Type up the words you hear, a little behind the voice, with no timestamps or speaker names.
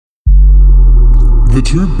The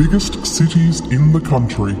two biggest cities in the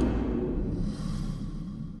country.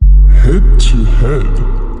 Head to head.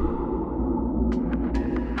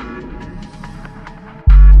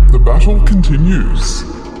 The battle continues.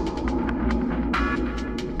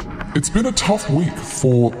 It's been a tough week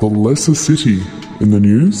for the lesser city in the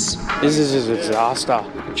news. This is a disaster.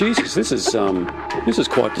 Jesus, this is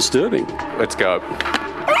quite disturbing. Let's go.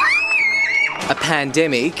 A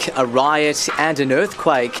pandemic, a riot and an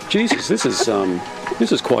earthquake. Jesus, this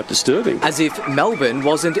is quite disturbing. As if Melbourne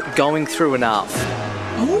wasn't going through enough.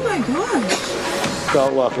 Oh my gosh.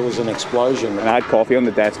 Felt like it was an explosion. I had coffee on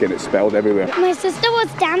the desk and it spilled everywhere. My sister was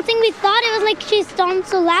dancing. We thought it was like she stomped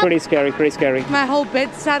so loud. Pretty scary. My whole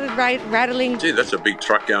bed started rattling. Gee, that's a big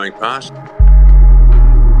truck going past.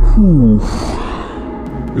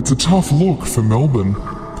 It's a tough look for Melbourne.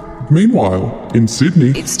 Meanwhile, in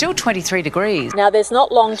Sydney... It's still 23 degrees. Now, there's not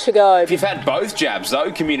long to go. If you've had both jabs,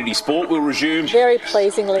 though, community sport will resume. Very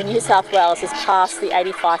pleasingly, New South Wales has passed the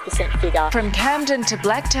 85% figure. From Camden to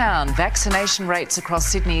Blacktown, vaccination rates across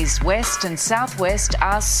Sydney's west and southwest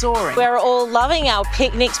are soaring. We're all loving our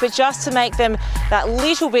picnics, but just to make them that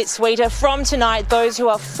little bit sweeter, from tonight, those who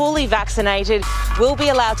are fully vaccinated will be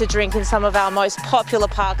allowed to drink in some of our most popular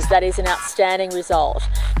parks. That is an outstanding result.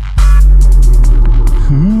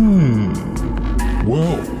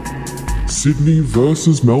 Well, Sydney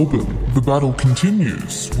versus Melbourne. The battle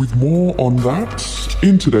continues, with more on that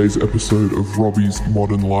in today's episode of Robbie's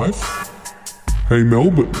Modern Life. Hey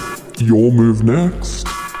Melbourne, your move next.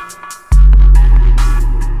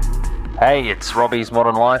 Hey, it's Robbie's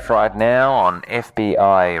Modern Life right now on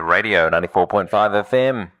FBI Radio 94.5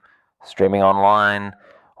 FM, streaming online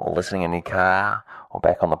or listening in your car or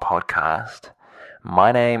back on the podcast.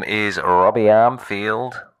 My name is Robbie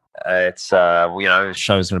Armfield. It's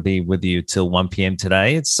show's going to be with you till 1 p.m.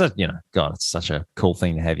 today. It's it's such a cool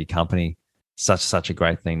thing to have your company. Such a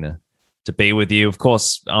great thing to be with you. Of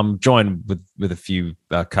course, I'm joined with a few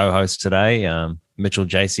co-hosts today. Mitchell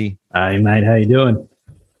JC. Hey mate, how you doing?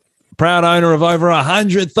 Proud owner of over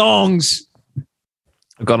 100 thongs.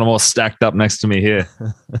 I've got them all stacked up next to me here.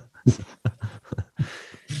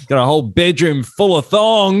 Got a whole bedroom full of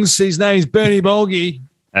thongs. His name's Bernie Bolgi.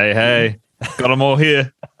 Hey. Got them all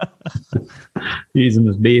here. Using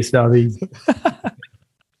this beer stubbies.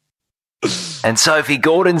 And Sophie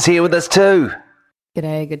Gordon's here with us too.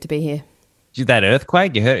 G'day, good to be here. That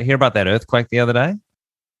earthquake, you hear about that earthquake the other day?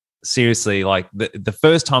 Seriously, like the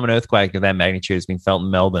first time an earthquake of that magnitude has been felt in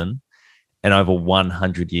Melbourne in over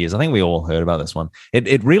 100 years. I think we all heard about this one.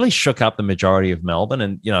 It really shook up the majority of Melbourne,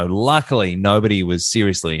 and luckily nobody was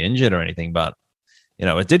seriously injured or anything, but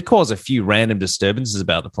it did cause a few random disturbances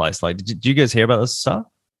about the place. Like, did you guys hear about this stuff?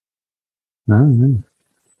 No.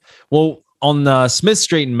 Well, on Smith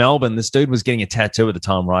Street in Melbourne, this dude was getting a tattoo at the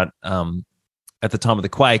time, right? At the time of the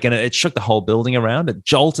quake, and it shook the whole building around. It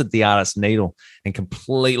jolted the artist's needle and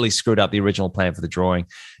completely screwed up the original plan for the drawing.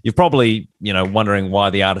 You're probably, wondering why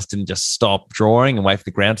the artist didn't just stop drawing and wait for the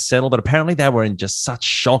ground to settle, but apparently they were in just such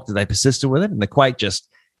shock that they persisted with it, and the quake just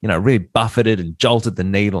really buffeted and jolted the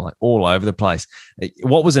needle like all over the place.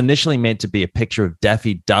 What was initially meant to be a picture of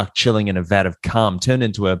Daffy Duck chilling in a vat of cum turned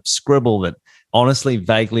into a scribble that honestly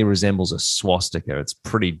vaguely resembles a swastika. It's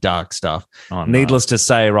pretty dark stuff. Oh, no. Needless to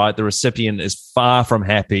say, right, the recipient is far from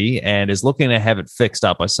happy and is looking to have it fixed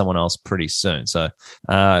up by someone else pretty soon. So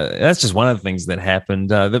that's just one of the things that happened.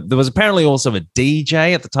 There was apparently also a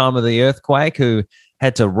DJ at the time of the earthquake who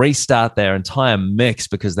had to restart their entire mix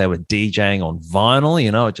because they were DJing on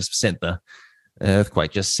vinyl. It just sent the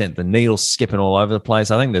earthquake, just sent the needle skipping all over the place.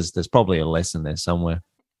 I think there's probably a lesson there somewhere.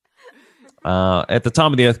 At the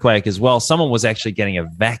time of the earthquake as well, someone was actually getting a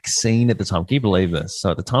vaccine at the time. Can you believe this? So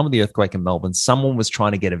at the time of the earthquake in Melbourne, someone was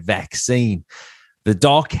trying to get a vaccine. The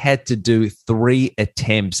doc had to do 3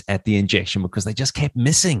 attempts at the injection because they just kept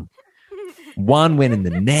missing. One went in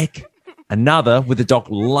the neck. Another, with the doc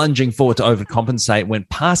lunging forward to overcompensate, went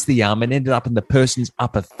past the arm and ended up in the person's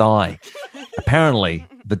upper thigh. Apparently,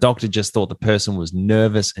 the doctor just thought the person was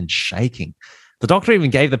nervous and shaking. The doctor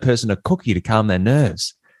even gave the person a cookie to calm their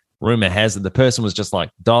nerves. Rumor has it the person was just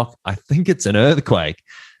like, "Doc, I think it's an earthquake."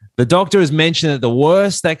 The doctor has mentioned that the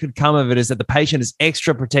worst that could come of it is that the patient is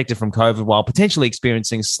extra protected from COVID while potentially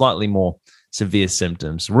experiencing slightly more severe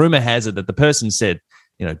symptoms. Rumor has it that the person said,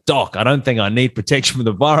 "Doc, I don't think I need protection from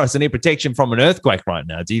the virus. I need protection from an earthquake right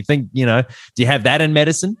now. Do you think, do you have that in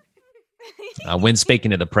medicine?" When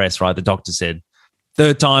speaking to the press, right, the doctor said,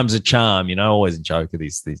 "Third time's a charm," always a joke of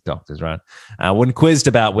these doctors, right? When quizzed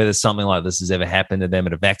about whether something like this has ever happened to them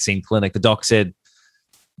at a vaccine clinic, the doc said,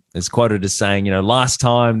 is quoted as saying, last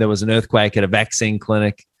time there was an earthquake at a vaccine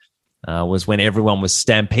clinic, was when everyone was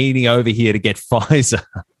stampeding over here to get Pfizer.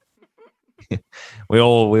 We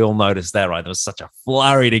all noticed that, right? There was such a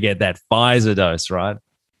flurry to get that Pfizer dose, right?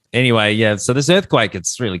 Anyway, yeah, so this earthquake,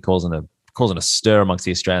 it's really causing a stir amongst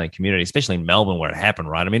the Australian community, especially in Melbourne where it happened,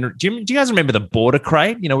 right? I mean, do you guys remember the border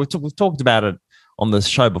crate? You know, we've talked about it on the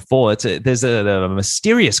show before. There's a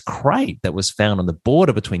mysterious crate that was found on the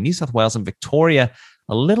border between New South Wales and Victoria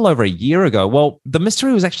a little over a year ago. Well, the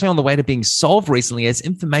mystery was actually on the way to being solved recently as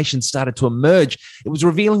information started to emerge. It was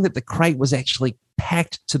revealing that the crate was actually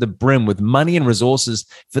packed to the brim with money and resources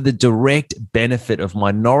for the direct benefit of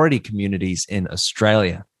minority communities in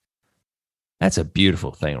Australia. That's a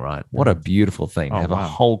beautiful thing, right? What a beautiful thing to have a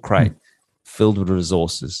whole crate filled with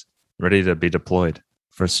resources ready to be deployed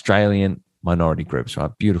for Australian minority groups,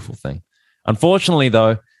 right? Beautiful thing. Unfortunately,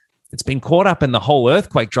 though, it's been caught up in the whole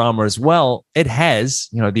earthquake drama as well. It has,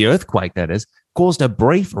 the earthquake that is, caused a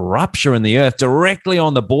brief rupture in the earth directly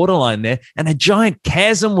on the borderline there, and a giant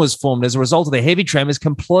chasm was formed as a result of the heavy tremors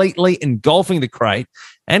completely engulfing the crate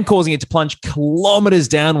and causing it to plunge kilometers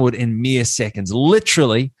downward in mere seconds,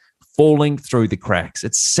 literally falling through the cracks.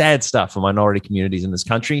 It's sad stuff for minority communities in this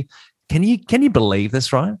country. Can you believe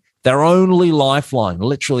this, right? Their only lifeline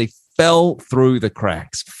literally fell through the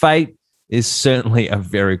cracks. Fate is certainly a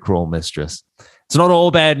very cruel mistress. It's not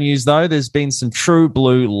all bad news, though. There's been some true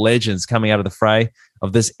blue legends coming out of the fray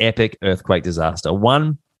of this epic earthquake disaster.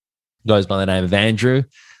 One goes by the name of Andrew.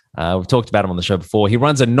 We've talked about him on the show before. He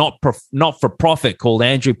runs a not-for-profit called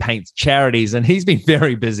Andrew Paints Charities, and he's been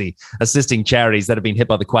very busy assisting charities that have been hit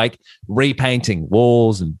by the quake, repainting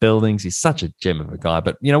walls and buildings. He's such a gem of a guy.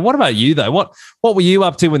 But, what about you, though? What were you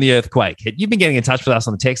up to when the earthquake hit? You've been getting in touch with us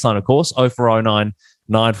on the text line, of course, 0409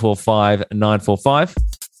 945 945.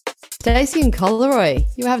 Stacey and Coleroy,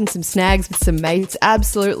 you were having some snags with some mates,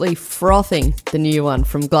 absolutely frothing the new one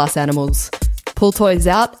from Glass Animals. Pull toys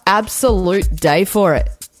out, absolute day for it.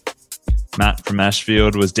 Matt from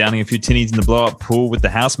Ashfield was downing a few tinnies in the blow-up pool with the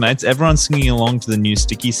housemates. Everyone's singing along to the new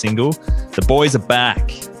Sticky single. The boys are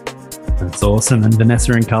back. That's awesome. And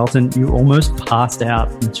Vanessa and Carlton, you almost passed out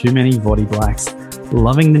from too many body blacks.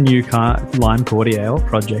 Loving the new Lime Cordiale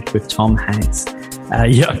project with Tom Hanks.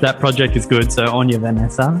 Yeah, that project is good. So on you,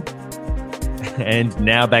 Vanessa. And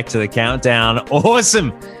now back to the countdown.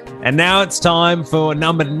 Awesome. And now it's time for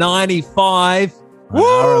number 95.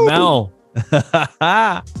 RML.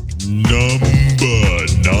 Number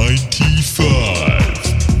 95.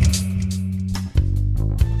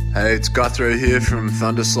 Hey, it's Guthrie here from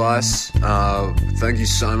Thunder Slice. Thank you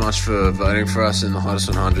so much for voting for us in the Hottest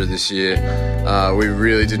 100 this year. We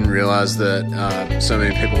really didn't realise that so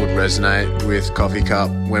many people would resonate with Coffee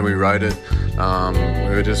Cup when we wrote it.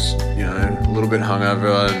 We were just, a little bit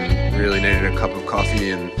hungover and really needed a cup of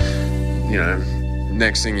coffee, and,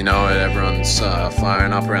 next thing you know it, everyone's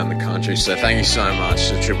firing up around the country. So thank you so much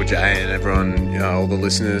to Triple J and everyone, all the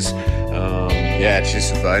listeners. Cheers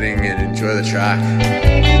for voting and enjoy the track.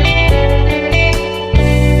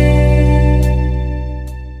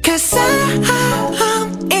 Cause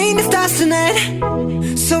I'm in the stars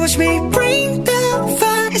tonight, so watch me bring the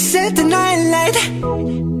fire, set the night light.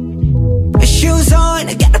 Shoes on,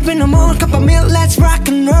 get up in the morning, cup of milk, let's rock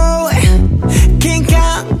and roll. Kink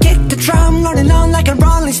out, kick the drum, rolling on like a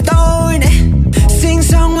rolling stone. Sing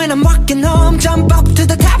song when I'm walking home, jump up to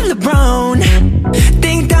the top of the brown.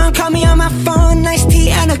 Ding dong, call me on my phone, nice tea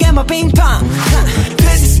and I'll get my ping pong.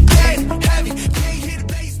 This is getting heavy, can't hear the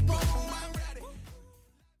bass, boom, I'm ready.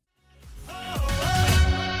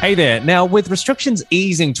 Hey there. Now, with restrictions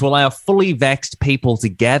easing to allow fully vaxxed people to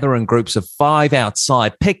gather in groups of 5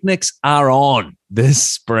 outside, picnics are on this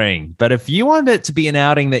spring. But if you want it to be an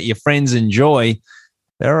outing that your friends enjoy,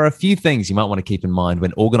 there are a few things you might want to keep in mind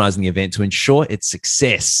when organising the event to ensure its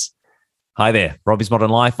success. Hi there. Robbie's Modern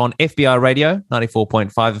Life on FBI Radio,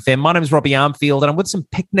 94.5 FM. My name is Robbie Armfield, and I'm with some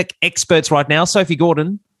picnic experts right now. Sophie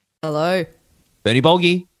Gordon. Hello. Bernie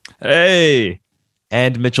Bolgi. Hey.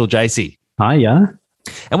 And Mitchell Jacey. Hiya.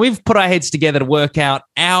 And we've put our heads together to work out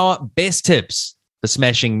our best tips for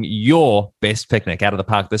smashing your best picnic out of the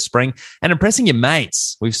park this spring and impressing your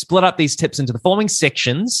mates. We've split up these tips into the following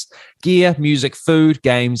sections: gear, music, food,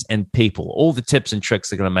 games, and people. All the tips and tricks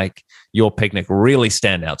that are going to make your picnic really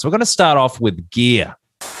stand out. So we're going to start off with gear.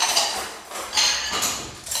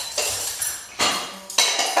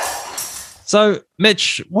 So,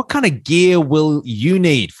 Mitch, what kind of gear will you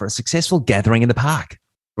need for a successful gathering in the park?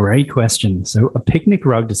 Great question. So a picnic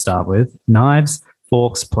rug to start with, knives,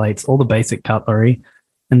 forks, plates, all the basic cutlery,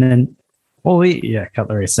 and then all the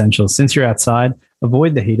cutlery essentials. Since you're outside,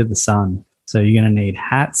 avoid the heat of the sun. So you're going to need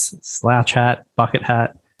hats, slouch hat, bucket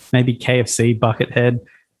hat, maybe KFC bucket head,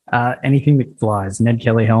 Anything that flies. Ned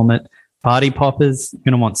Kelly helmet. Party poppers, you're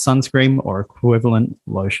going to want sunscreen or equivalent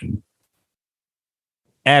lotion.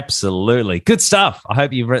 Absolutely. Good stuff. I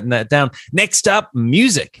hope you've written that down. Next up,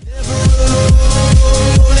 music.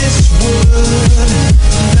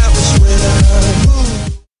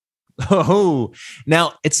 Oh,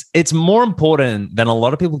 now it's more important than a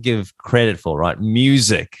lot of people give credit for, right?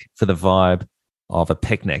 Music for the vibe of a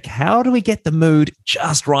picnic. How do we get the mood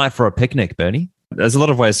just right for a picnic, Bernie? There's a lot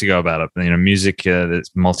of ways to go about it. Music is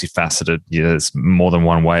multifaceted. There's more than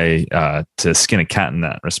one way to skin a cat in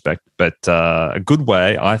that respect. But a good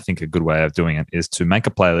way of doing it is to make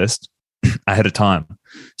a playlist ahead of time.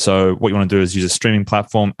 So what you want to do is use a streaming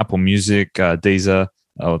platform, Apple Music, Deezer,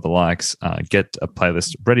 or the likes. Get a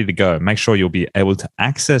playlist ready to go. Make sure you'll be able to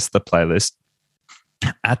access the playlist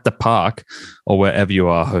at the park or wherever you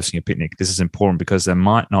are hosting a picnic. This is important because there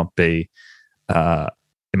might not be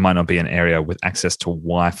an area with access to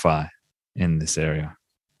Wi-Fi in this area.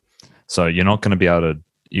 So you're not going to be able to,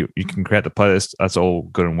 you can create the playlist, that's all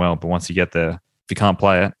good and well, but once you get there, if you can't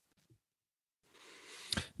play it.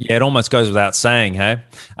 Yeah, it almost goes without saying, hey?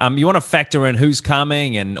 You want to factor in who's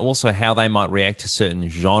coming and also how they might react to certain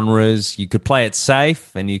genres. You could play it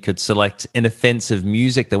safe and you could select inoffensive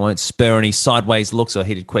music that won't spur any sideways looks or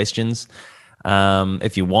heated questions.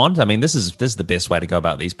 If you want, this is the best way to go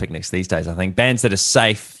about these picnics these days. I think bands that are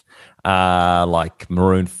safe, like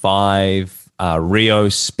Maroon 5, Rio,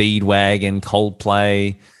 Speedwagon,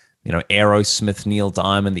 Coldplay, Aerosmith, Neil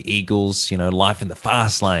Diamond, the Eagles, Life in the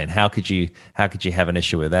Fast Lane. How could you have an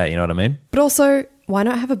issue with that? You know what I mean? But also, why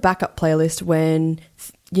not have a backup playlist when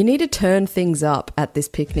you need to turn things up at this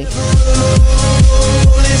picnic?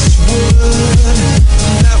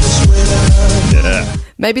 Yeah.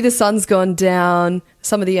 Maybe the sun's gone down,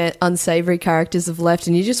 some of the unsavory characters have left,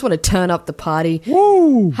 and you just want to turn up the party.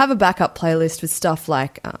 Woo! Have a backup playlist with stuff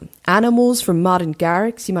like Animals from Martin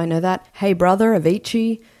Garrix, you might know that, Hey Brother,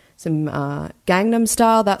 Avicii, some Gangnam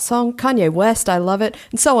Style, that song, Kanye West, I love it,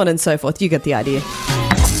 and so on and so forth. You get the idea.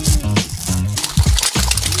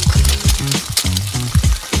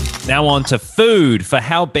 Now on to food for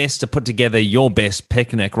how best to put together your best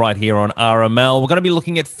picnic right here on RML. We're going to be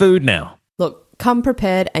looking at food now. Look, come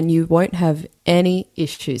prepared and you won't have any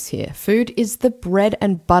issues here. Food is the bread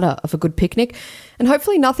and butter of a good picnic, and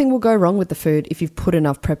hopefully nothing will go wrong with the food if you've put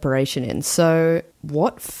enough preparation in. So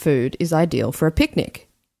what food is ideal for a picnic?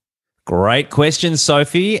 Great question,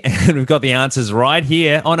 Sophie, and we've got the answers right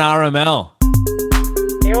here on RML.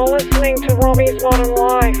 You're listening to Robbie's Modern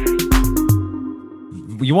Life.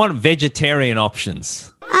 You want vegetarian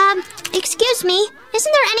options. Excuse me,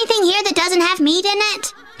 isn't there anything here that doesn't have meat in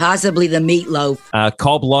it? Possibly the meatloaf.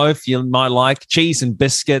 Cob loaf you might like, cheese and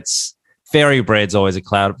biscuits. Fairy bread's always a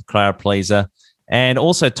crowd pleaser. And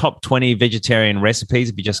also top 20 vegetarian recipes.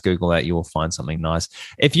 If you just Google that, you will find something nice.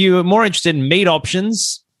 If you're more interested in meat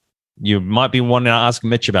options, you might be wanting to ask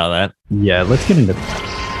Mitch about that. Yeah, let's get into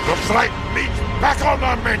Looks like meat back on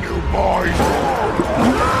the menu, boys.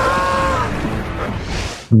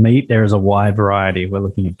 meat. There is a wide variety. We're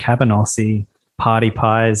looking at cabanossi, party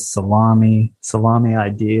pies, salami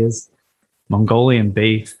ideas, Mongolian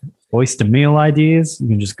beef, oyster meal ideas. You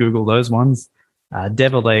can just Google those ones.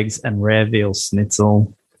 Deviled eggs and rare veal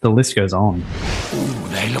schnitzel. The list goes on. Ooh,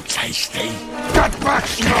 they look tasty. Get back,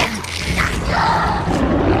 scum!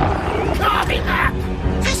 Carving up!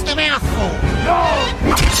 Just a mouthful! No!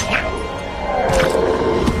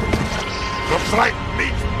 Looks like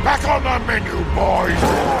meat back on the menu, boys!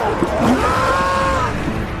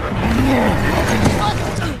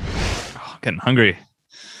 Oh, getting hungry.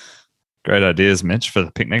 Great ideas, Mitch, for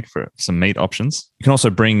the picnic for some meat options. You can also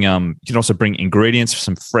bring ingredients,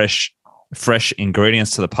 some fresh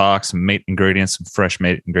ingredients to the park, some meat ingredients, some fresh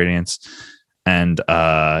meat ingredients, and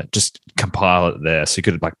just compile it there. So you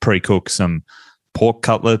could like pre-cook some pork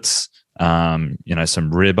cutlets, some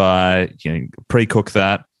ribeye, pre-cook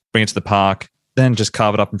that, bring it to the park, then just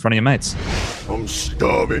carve it up in front of your mates. I'm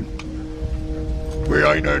starving. We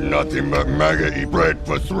ain't had nothing but maggoty bread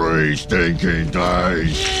for 3 stinking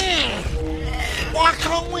days. Why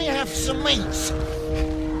can't we have some meat?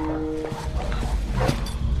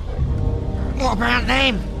 What about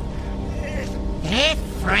them? They're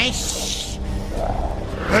fresh.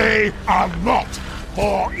 They are not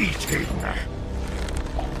for eating.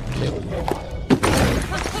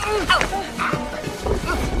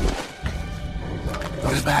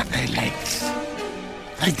 What about their legs?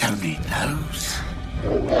 They don't need those.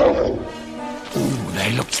 Ooh,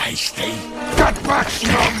 they look tasty. Get back,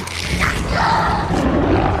 scum!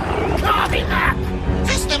 Carving up!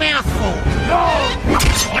 Just a mouthful! No!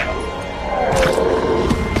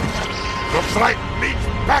 Looks like meat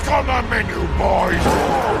Back on the menu, boys!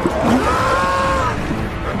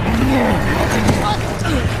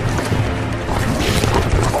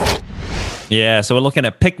 Yeah, so we're looking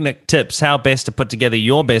at picnic tips, how best to put together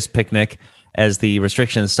your best picnic as the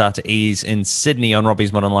restrictions start to ease in Sydney on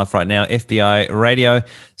Robbie's Modern Life right now, FBI Radio.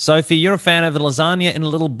 Sophie, you're a fan of the lasagna in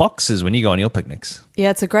little boxes when you go on your picnics. Yeah,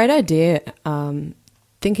 it's a great idea.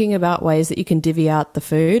 Thinking about ways that you can divvy out the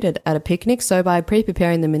food at a picnic. So by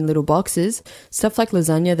pre-preparing them in little boxes, stuff like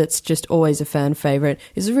lasagna that's just always a fan favourite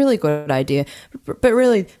is a really good idea. But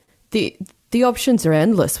really, the options are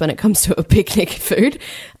endless when it comes to a picnic food.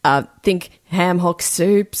 Think ham hock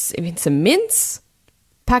soups, even some mince,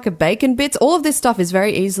 pack of bacon bits. All of this stuff is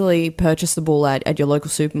very easily purchasable at your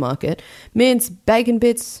local supermarket. Mince, bacon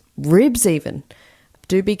bits, ribs even.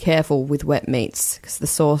 Do be careful with wet meats because the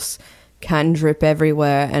sauce can drip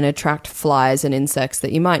everywhere and attract flies and insects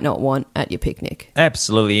that you might not want at your picnic.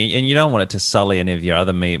 Absolutely. And you don't want it to sully any of your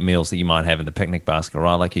other meals that you might have in the picnic basket,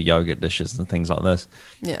 right? Like your yogurt dishes and things like this.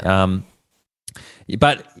 Yeah.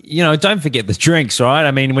 But, don't forget the drinks, right?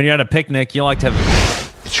 I mean, when you're at a picnic, you like to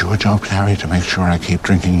have... It's your job, Larry, to make sure I keep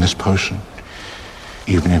drinking this potion,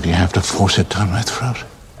 even if you have to force it down my throat.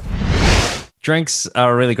 Drinks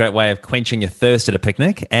are a really great way of quenching your thirst at a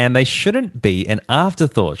picnic, and they shouldn't be an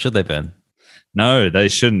afterthought, should they, Ben? No, they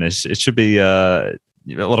shouldn't. It should be... a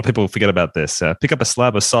lot of people forget about this. Pick up a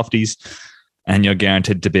slab of softies, and you're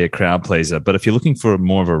guaranteed to be a crowd pleaser. But if you're looking for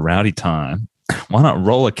more of a rowdy time, why not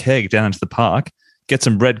roll a keg down into the park, get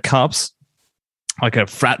some red cups, like a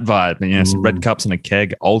frat vibe, some red cups and a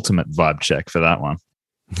keg, ultimate vibe check for that one.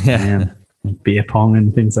 Yeah. Beer pong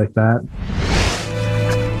and things like that.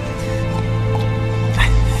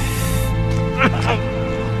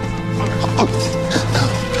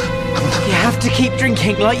 You have to keep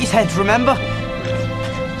drinking, like you said, remember?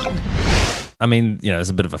 I mean, there's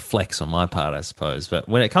a bit of a flex on my part, I suppose. But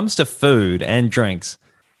when it comes to food and drinks,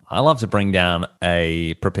 I love to bring down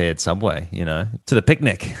a prepared Subway, to the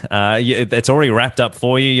picnic. It's already wrapped up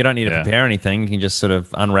for you. You don't need to prepare anything. You can just sort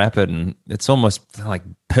of unwrap it, and it's almost like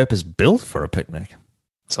purpose-built for a picnic.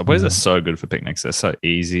 Subways are so good for picnics. They're so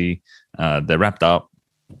easy. They're wrapped up,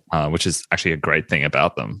 which is actually a great thing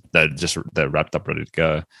about them. They're wrapped up, ready to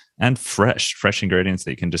go, and fresh ingredients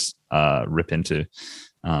that you can just rip into.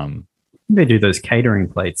 They do those catering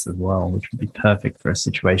plates as well, which would be perfect for a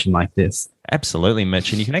situation like this. Absolutely,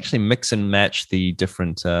 Mitch. And you can actually mix and match the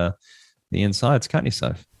different the insides, can't you,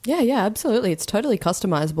 Soph? Yeah, absolutely. It's totally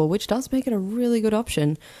customizable, which does make it a really good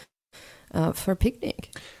option for a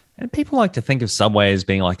picnic. And people like to think of Subway as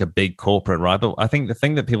being like a big corporate, right? But I think the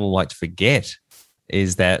thing that people like to forget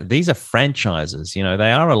is that these are franchises. They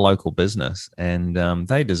are a local business, and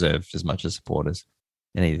they deserve as much as support as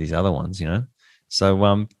any of these other ones,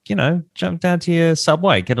 So, jump down to your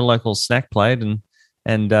Subway, get a local snack plate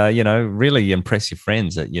and really impress your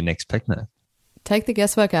friends at your next picnic. Take the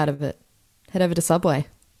guesswork out of it. Head over to Subway.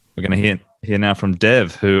 We're going to hear now from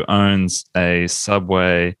Dev, who owns a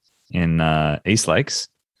Subway in East Lakes,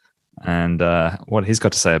 and what he's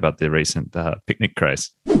got to say about the recent picnic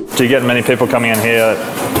craze. Do you get many people coming in here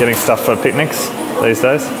getting stuff for picnics these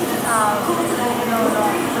days?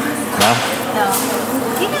 No?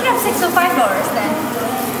 You can grab $6 or $5 then.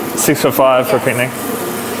 $6 for $5 for a picnic?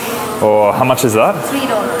 Or how much is that? $3.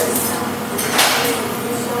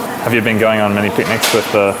 Have you been going on many picnics with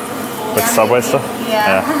Subway stuff?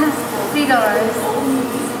 Yeah. $3.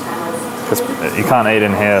 Because you can't eat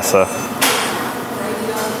in here, so...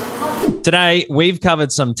 Today, we've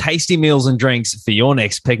covered some tasty meals and drinks for your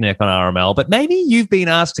next picnic on RML, but maybe you've been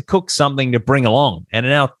asked to cook something to bring along and are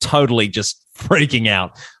now totally just freaking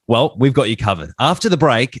out. Well, we've got you covered. After the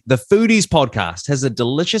break, the Foodies podcast has a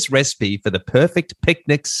delicious recipe for the perfect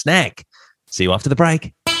picnic snack. See you after the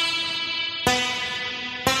break.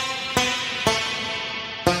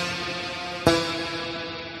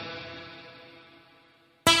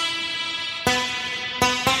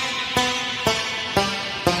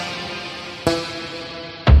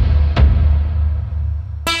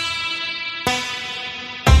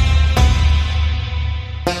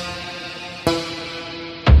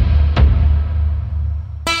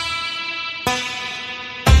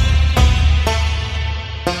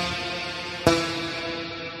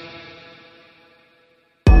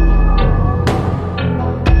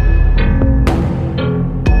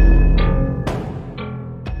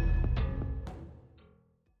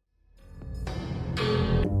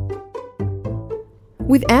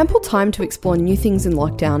 With ample time to explore new things in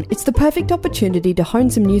lockdown, it's the perfect opportunity to hone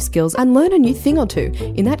some new skills and learn a new thing or two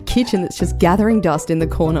in that kitchen that's just gathering dust in the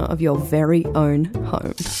corner of your very own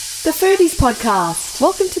home. The Foodies Podcast.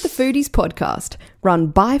 Welcome to the Foodies Podcast, run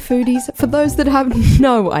by foodies for those that have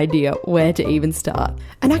no idea where to even start.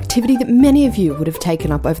 An activity that many of you would have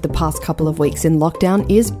taken up over the past couple of weeks in lockdown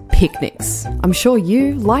is picnics. I'm sure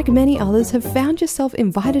you, like many others, have found yourself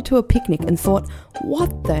invited to a picnic and thought,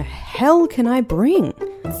 what the hell can I bring?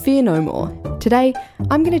 Fear no more. Today,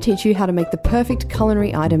 I'm going to teach you how to make the perfect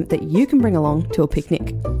culinary item that you can bring along to a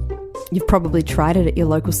picnic. You've probably tried it at your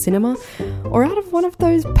local cinema or out of one of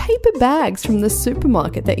those paper bags from the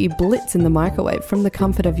supermarket that you blitz in the microwave from the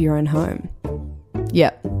comfort of your own home.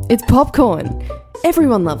 Yep, it's popcorn.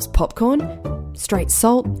 Everyone loves popcorn. Straight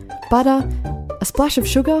salt, butter, a splash of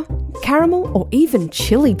sugar, caramel, or even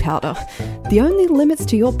chili powder. The only limits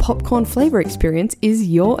to your popcorn flavour experience is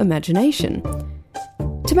your imagination.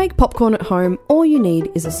 To make popcorn at home, all you need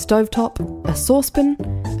is a stovetop, a saucepan,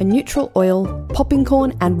 a neutral oil, popping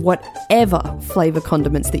corn, and whatever flavour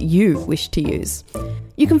condiments that you wish to use.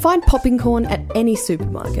 You can find popping corn at any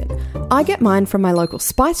supermarket. I get mine from my local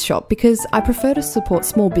spice shop because I prefer to support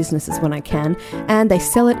small businesses when I can, and they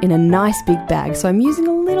sell it in a nice big bag, so I'm using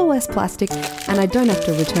a little less plastic and I don't have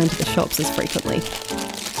to return to the shops as frequently.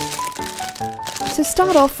 So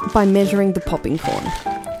start off by measuring the popping corn.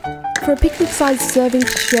 For a picnic-sized serving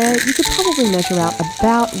to share, you could probably measure out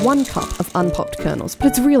about 1 cup of unpopped kernels, but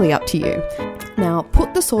it's really up to you. Now,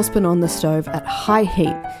 put the saucepan on the stove at high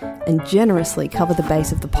heat and generously cover the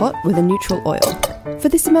base of the pot with a neutral oil. For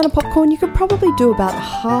this amount of popcorn, you could probably do about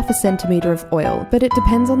 1/2 centimetre of oil, but it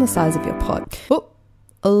depends on the size of your pot. Oh,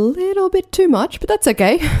 a little bit too much, but that's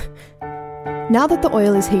okay. Now that the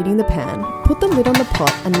oil is heating the pan, put the lid on the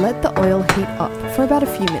pot and let the oil heat up for about a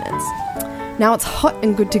few minutes. Now it's hot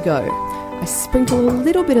and good to go. I sprinkle a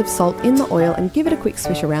little bit of salt in the oil and give it a quick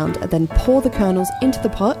swish around, and then pour the kernels into the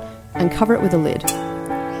pot and cover it with a lid.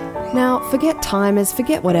 Now, forget timers,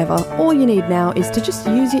 forget whatever. All you need now is to just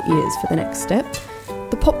use your ears for the next step.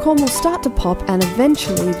 The popcorn will start to pop and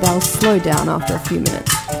eventually they'll slow down after a few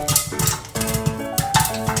minutes.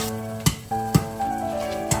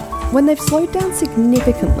 When they've slowed down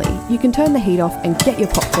significantly, you can turn the heat off and get your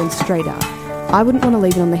popcorn straight out. I wouldn't want to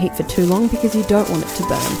leave it on the heat for too long because you don't want it to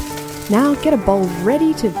burn. Now get a bowl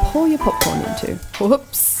ready to pour your popcorn into.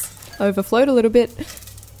 Whoops, overflowed a little bit.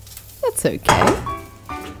 That's okay.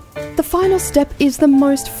 The final step is the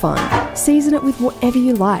most fun. Season it with whatever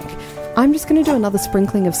you like. I'm just going to do another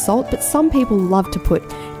sprinkling of salt, but some people love to put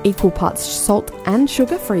equal parts salt and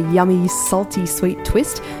sugar for a yummy, salty, sweet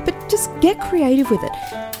twist, but just get creative with it.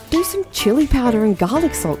 Do some chili powder and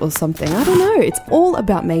garlic salt or something. I don't know. It's all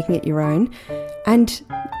about making it your own. And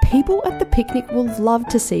people at the picnic will love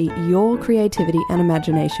to see your creativity and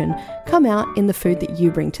imagination come out in the food that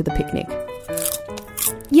you bring to the picnic.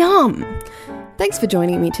 Yum! Thanks for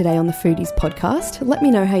joining me today on the Foodies podcast. Let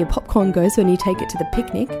me know how your popcorn goes when you take it to the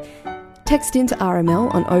picnic. Text into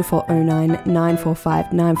RML on 0409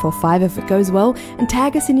 945 945 if it goes well, and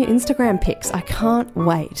tag us in your Instagram pics. I can't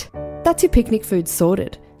wait. That's your picnic food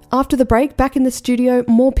sorted. After the break, back in the studio,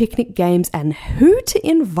 more picnic games and who to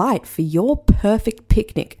invite for your perfect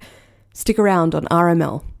picnic. Stick around on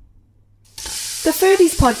RML. The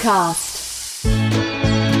Foodies Podcast.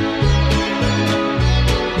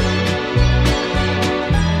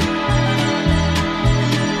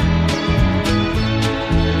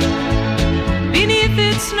 Beneath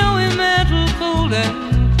its snowy mantle, cold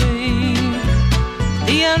and clean,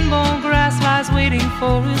 the unborn grass lies waiting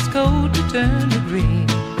for its coat to turn to green.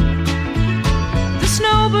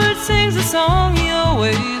 Snowbird sings a song he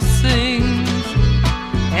always sings,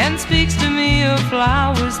 and speaks to me of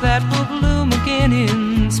flowers that will bloom again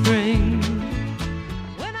in spring.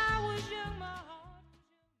 When I was young,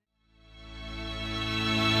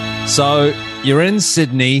 So you're in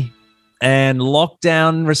Sydney and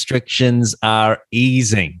lockdown restrictions are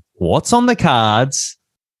easing. What's on the cards?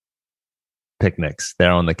 Picnics.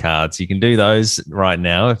 They're on the cards. You can do those right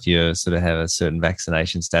now if you sort of have a certain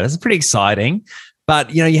vaccination status. It's pretty exciting.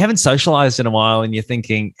 But, you haven't socialized in a while and you're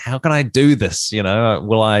thinking, how can I do this?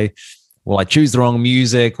 Will I choose the wrong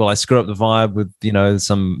music? Will I screw up the vibe with,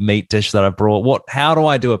 some meat dish that I've brought? How do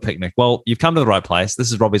I do a picnic? Well, you've come to the right place. This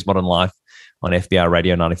is Robbie's Modern Life on FBR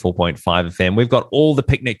Radio 94.5 FM. We've got all the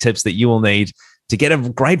picnic tips that you will need to get a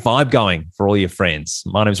great vibe going for all your friends.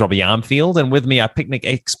 My name's Robbie Armfield, and with me are picnic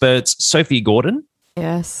experts Sophie Gordon.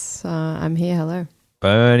 Yes, I'm here. Hello.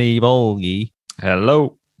 Bernie Bolgi.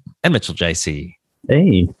 Hello. And Mitchell JC.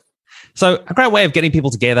 Hey. So a great way of getting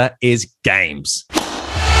people together is games.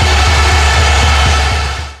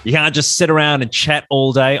 You can't just sit around and chat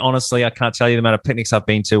all day. Honestly, I can't tell you the amount of picnics I've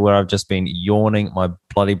been to where I've just been yawning my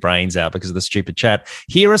bloody brains out because of the stupid chat.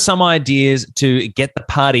 Here are some ideas to get the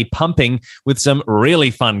party pumping with some really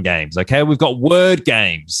fun games, okay? We've got word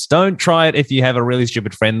games. Don't try it if you have a really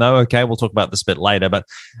stupid friend, though, okay? We'll talk about this a bit later. But,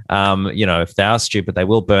 if they are stupid, they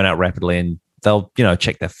will burn out rapidly and they'll,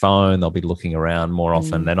 check their phone. They'll be looking around more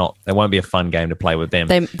often. They won't be a fun game to play with them.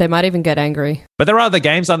 They might even get angry. But there are other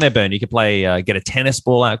games on there, Burn. You could play, get a tennis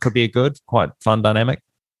ball out. Could be a good, quite fun dynamic.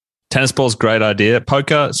 Tennis ball's a great idea.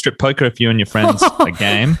 Poker, strip poker if you and your friends a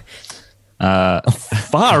game.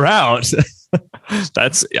 Far out.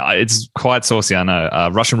 It's quite saucy, I know.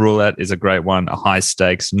 Russian roulette is a great one. High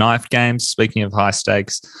stakes. Knife games, speaking of high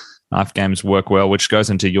stakes, knife games work well, which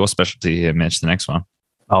goes into your specialty here, Mitch, the next one.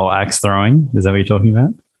 Oh, axe throwing. Is that what you're talking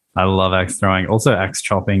about? I love axe throwing. Also axe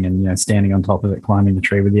chopping and, standing on top of it, climbing the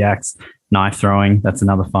tree with the axe. Knife throwing. That's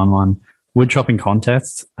another fun one. Wood chopping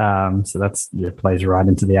contests. So that's plays right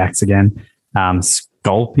into the axe again.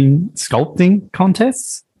 Sculpting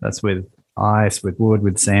contests. That's with ice, with wood,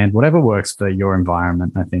 with sand, whatever works for your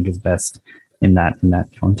environment, I think is best in that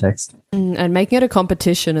context. And making it a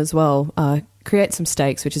competition as well. Create some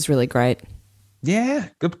stakes, which is really great. Yeah,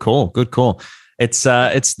 good call. These are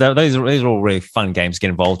all really fun games to get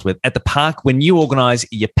involved with. At the park, when you organise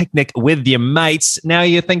your picnic with your mates, now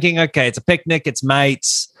you're thinking, okay, it's a picnic, it's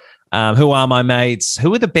mates. Who are my mates?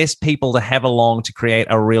 Who are the best people to have along to create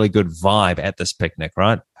a really good vibe at this picnic,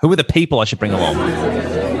 right? Who are the people I should bring along?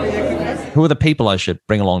 Who are the people I should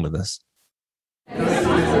bring along to this?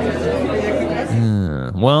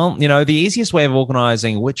 Well, the easiest way of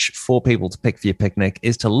organising which 4 people to pick for your picnic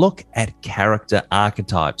is to look at character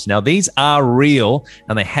archetypes. Now, these are real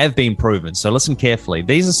and they have been proven, so listen carefully.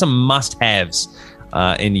 These are some must-haves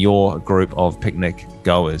in your group of picnic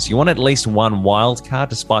goers. You want at least one wild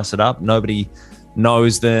card to spice it up. Nobody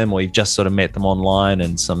knows them, or you've just sort of met them online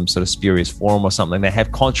in some sort of spurious forum or something. They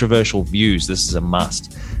have controversial views. This is a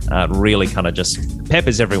must. It really kind of just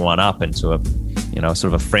peppers everyone up into a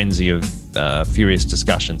sort of a frenzy of furious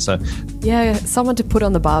discussion. So yeah, someone to put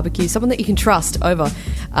on the barbecue, someone that you can trust over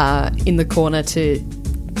in the corner to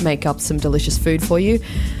make up some delicious food for you.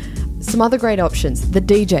 Some other great options. The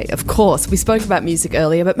DJ, of course. We spoke about music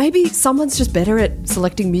earlier, but maybe someone's just better at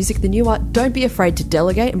selecting music than you are. Don't be afraid to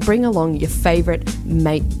delegate and bring along your favourite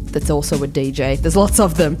mate that's also a DJ. There's lots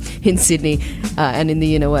of them in Sydney and in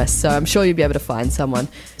the inner west, so I'm sure you'll be able to find someone.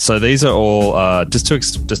 So these are all, just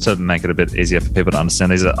to make it a bit easier for people to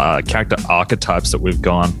understand, these are character archetypes that we've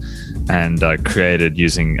gone and created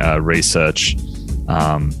using research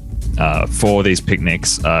for these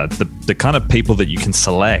picnics, the kind of people that you can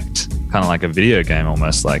select, kind of like a video game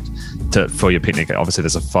almost, like for your picnic. Obviously,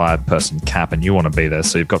 there's a 5-person cap and you want to be there.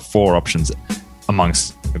 So you've got 4 options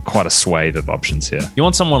amongst quite a swathe of options here. You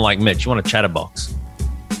want someone like Mitch. You want a chatterbox.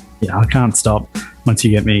 Yeah, I can't stop. Once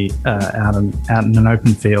you get me out in an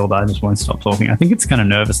open field, I just won't stop talking. I think it's kind of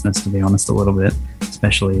nervousness, to be honest, a little bit,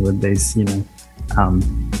 especially with these,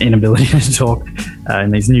 inability to talk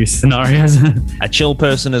in these new scenarios. A chill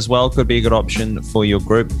person as well could be a good option for your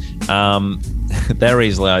group. They're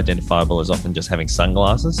easily identifiable as often just having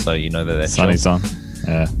sunglasses, so you know that they're sunny's on.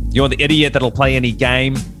 Yeah. You're the idiot that'll play any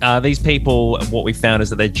game. These people, what we found is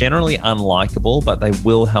that they're generally unlikable, but they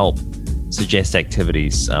will help suggest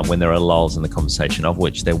activities when there are lulls in the conversation, of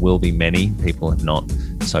which there will be many. People have not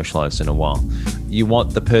socialized in a while. You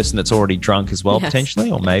want the person that's already drunk as well, yes,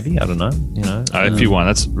 potentially, or maybe, I don't know. If you want,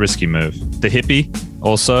 that's a risky move. The hippie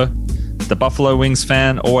also. The Buffalo Wings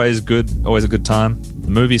fan, always a good time. The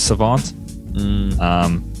movie savant,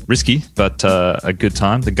 risky, but a good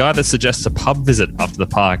time. The guy that suggests a pub visit after the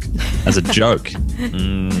park as a joke.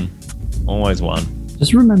 Always one.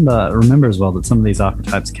 Just remember as well that some of these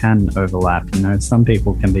archetypes can overlap. Some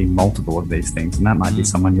people can be multiple of these things, and that might be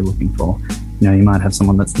someone you're looking for. You might have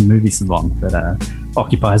someone that's the movie savant that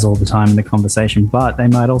occupies all the time in the conversation, but they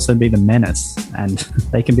might also be the menace, and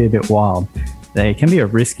they can be a bit wild. They can be a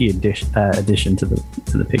risky addition to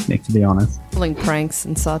the picnic, to be honest. Pulling pranks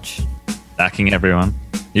and such. Dacking everyone.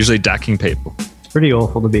 Usually dacking people. Pretty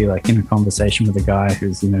awful to be like in a conversation with a guy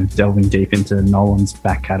who's delving deep into Nolan's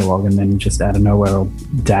back catalogue, and then just out of nowhere will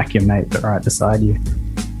dack your mate right beside you.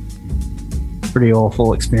 Pretty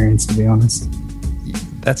awful experience, to be honest.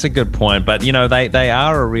 That's a good point, but they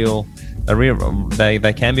are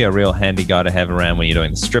they can be a real handy guy to have around when you're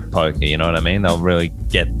doing the strip poker. You know what I mean? They'll really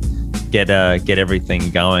get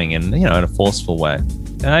everything going, and in a forceful way.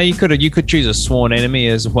 You could choose a sworn enemy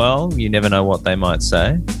as well. You never know what they might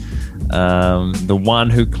say. The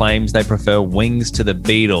one who claims they prefer Wings to the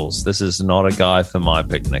Beatles. This is not a guy for my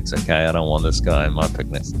picnics, okay? I don't want this guy in my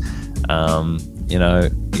picnics.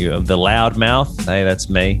 the loud mouth. Hey, that's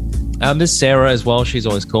me. There's Sarah as well. She's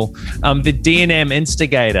always cool. The D&M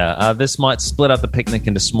instigator. This might split up the picnic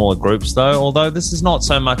into smaller groups, though. Although this is not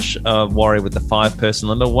so much a worry with the 5-person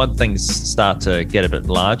limit. When things start to get a bit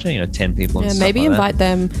larger, 10 people. And maybe like invite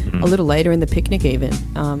them a little later in the picnic, even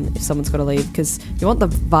if someone's got to leave, because you want the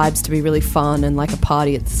vibes to be really fun and like a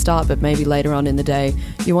party at the start, but maybe later on in the day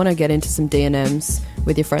you want to get into some D&Ms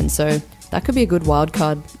with your friends. So that could be a good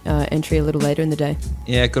wildcard entry a little later in the day.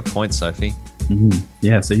 Yeah, good point, Sophie. Mm-hmm.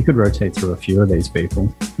 Yeah, so you could rotate through a few of these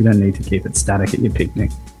people. You don't need to keep it static at your picnic.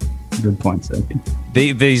 Good point, Sophie.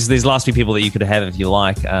 These last few people that you could have if you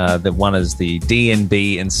like. The one is the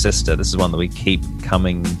DNB insister. This is one that we keeps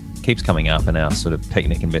coming up in our sort of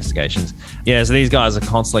picnic investigations. Yeah, so these guys are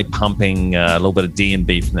constantly pumping a little bit of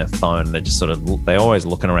D&B from their phone. They're just they're always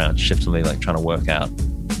looking around shiftily, like trying to work out,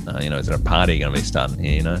 is there a party going to be starting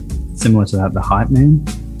here, Similar to that, the hype man.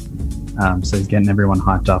 So he's getting everyone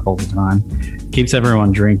hyped up all the time. Keeps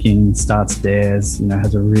everyone drinking, starts dares,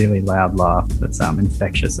 has a really loud laugh that's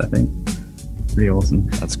infectious, I think. Pretty awesome.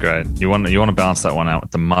 That's great. You want to balance that one out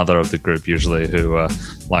with the mother of the group, usually, who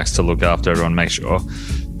likes to look after everyone, make sure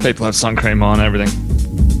people have sun cream on, everything.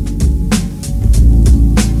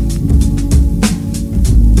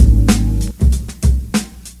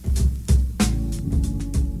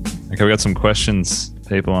 Okay, we got some questions,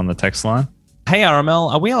 people on the text line. Hey,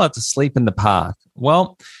 RML, are we allowed to sleep in the park?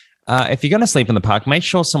 Well, if you're going to sleep in the park, make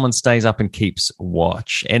sure someone stays up and keeps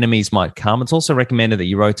watch. Enemies might come. It's also recommended that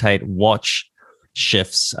you rotate watch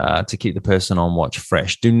shifts to keep the person on watch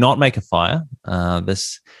fresh. Do not make a fire.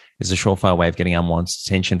 This is a surefire way of getting unwanted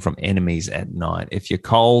attention from enemies at night. If you're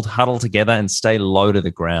cold, huddle together and stay low to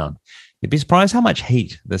the ground. You'd be surprised how much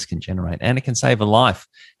heat this can generate, and it can save a life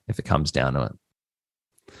if it comes down to it.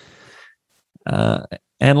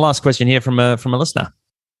 And last question here from a listener.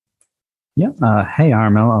 Yeah. Hey,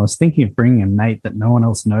 RML, I was thinking of bringing a mate that no one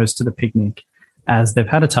else knows to the picnic, as they've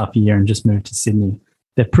had a tough year and just moved to Sydney.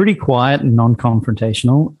 They're pretty quiet and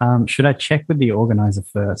non-confrontational. Should I check with the organizer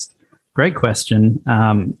first? Great question,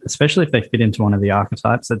 especially if they fit into one of the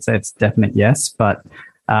archetypes. I'd say it's a definite yes. But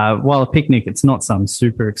while a picnic, it's not some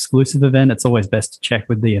super exclusive event, it's always best to check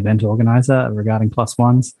with the event organizer regarding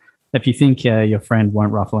 +1s. If you think your friend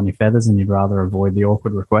won't ruffle any feathers and you'd rather avoid the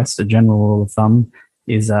awkward request, a general rule of thumb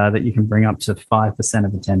is that you can bring up to 5%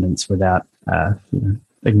 of attendance without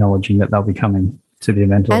acknowledging that they'll be coming to the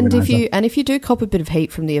event organizer. And if you do cop a bit of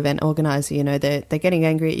heat from the event organizer, they're getting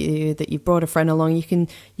angry at you that you've brought a friend along,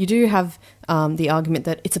 you do have the argument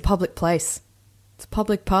that it's a public place. It's a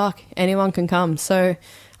public park. Anyone can come. So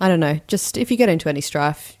I don't know. Just if you get into any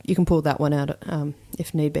strife, you can pull that one out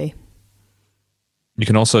if need be. You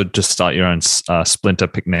can also just start your own splinter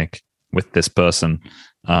picnic with this person.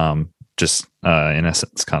 In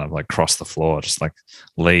essence, kind of like cross the floor, just like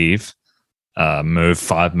leave, move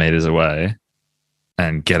 5 meters away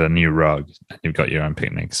and get a new rug. And you've got your own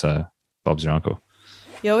picnic. So Bob's your uncle.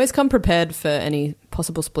 You always come prepared for any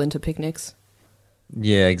possible splinter picnics.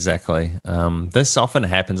 Yeah, exactly. This often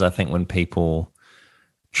happens, I think, when people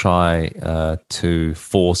try to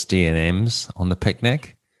force D&Ms on the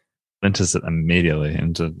picnic. Splinters it immediately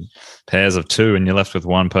into pairs of 2 and you're left with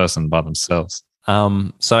one person by themselves.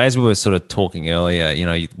 So as we were sort of talking earlier,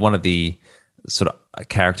 one of the sort of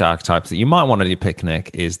character archetypes that you might want at your picnic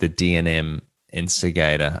is the D&M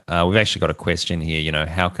instigator. We've actually got a question here,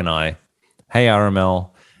 hey RML,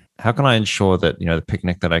 how can I ensure that, the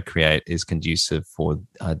picnic that I create is conducive for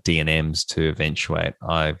D&Ms to eventuate?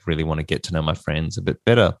 I really want to get to know my friends a bit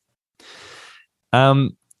better.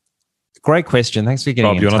 Great question. Thanks for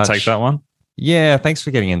getting in touch. Bob, you want to take that one? Yeah, thanks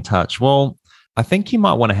for getting in touch. Well, I think you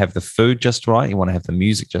might want to have the food just right. You want to have the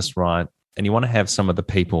music just right. And you want to have some of the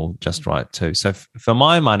people just right too. So for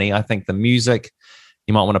my money, I think the music,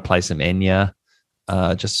 you might want to play some Enya,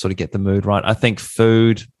 just sort of get the mood right. I think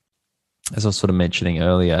food, as I was sort of mentioning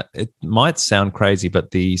earlier, it might sound crazy,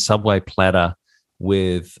 but the Subway platter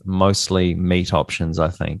with mostly meat options, I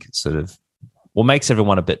think makes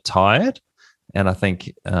everyone a bit tired. And I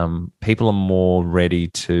think people are more ready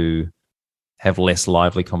to have less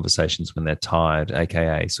lively conversations when they're tired,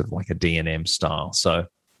 aka sort of like a D&M style. So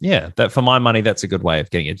yeah, that for my money, that's a good way of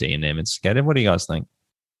getting a D&M instigated. What do you guys think?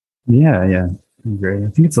 Yeah, I agree. I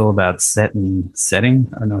think it's all about setting.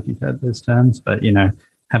 I don't know if you've heard those terms, but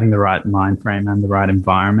having the right mind frame and the right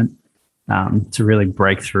environment to really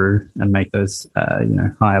break through and make those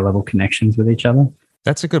higher level connections with each other.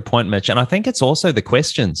 That's a good point, Mitch. And I think it's also the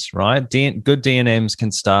questions, right? Good D&Ms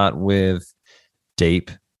can start with deep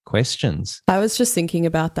questions. I was just thinking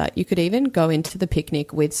about that. You could even go into the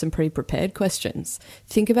picnic with some pre-prepared questions.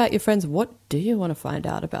 Think about your friends. What do you want to find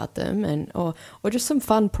out about them? And or just some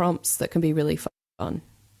fun prompts that can be really fun.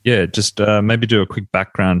 Yeah, just maybe do a quick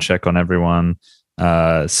background check on everyone,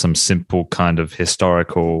 some simple kind of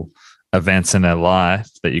historical events in their life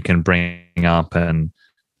that you can bring up and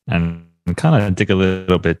kind of dig a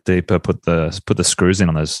little bit deeper, put the screws in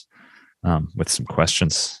on those with some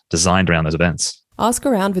questions designed around those events. Ask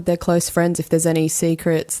around with their close friends if there's any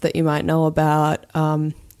secrets that you might know about,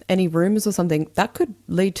 any rumors or something. That could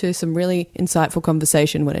lead to some really insightful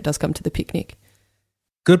conversation when it does come to the picnic.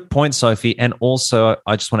 Good point, Sophie. And also,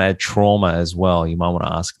 I just want to add trauma as well. You might want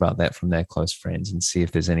to ask about that from their close friends and see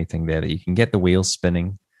if there's anything there that you can get the wheels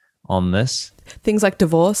spinning on this. Things like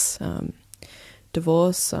divorce,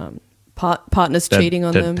 partners cheating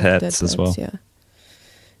on them. Dead pets as well. Yeah.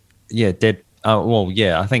 Yeah, dead.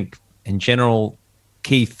 I think in general,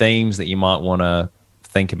 key themes that you might want to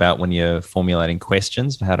think about when you're formulating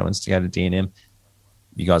questions for how to instigate a DNM.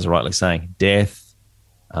 You guys are rightly saying death,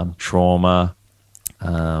 trauma,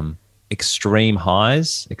 extreme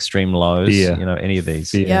highs, extreme lows, any of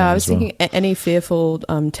these. Yeah, I was thinking any fearful,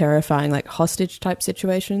 terrifying, like hostage type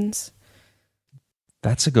situations.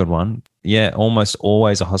 That's a good one. Yeah, almost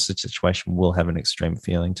always a hostage situation will have an extreme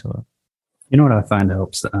feeling to it. You know what I find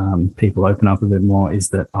helps people open up a bit more is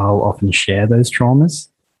that I'll often share those traumas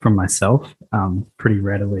from myself pretty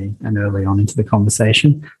readily and early on into the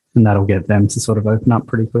conversation, and that'll get them to sort of open up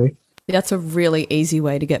pretty quick. That's a really easy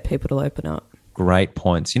way to get people to open up. Great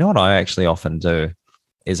points. You know what I actually often do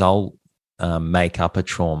is I'll make up a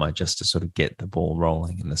trauma just to sort of get the ball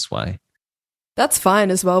rolling in this way. That's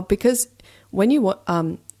fine as well, because when you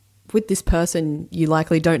with this person you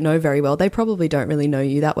likely don't know very well, they probably don't really know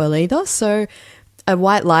you that well either. So a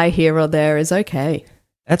white lie here or there is okay.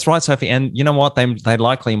 That's right, Sophie. And you know what? They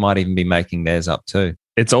likely might even be making theirs up too.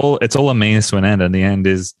 It's all a means to an end, and the end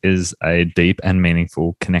is a deep and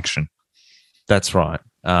meaningful connection. That's right.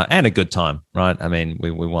 And a good time, right? I mean,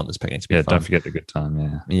 we want this picnic to be fun. Don't forget the good time,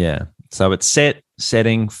 yeah. Yeah. So it's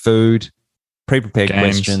setting, food, pre-prepared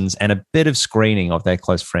questions, and a bit of screening of their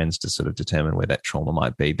close friends to sort of determine where that trauma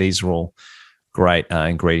might be. These are all great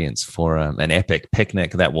ingredients for an epic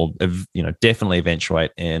picnic that will, definitely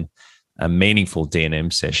eventuate in a meaningful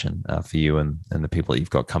DNM session for you and the people that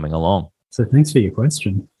you've got coming along. So thanks for your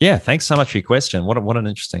question. Yeah, thanks so much for your question. What an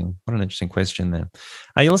interesting question there.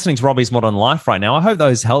 You're listening to Robbie's Modern Life right now. I hope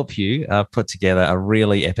those help you put together a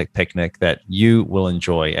really epic picnic that you will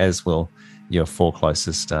enjoy, as will your 4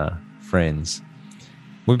 closest friends.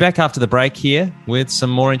 We'll be back after the break here with some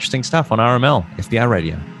more interesting stuff on RML FBI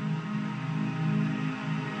Radio.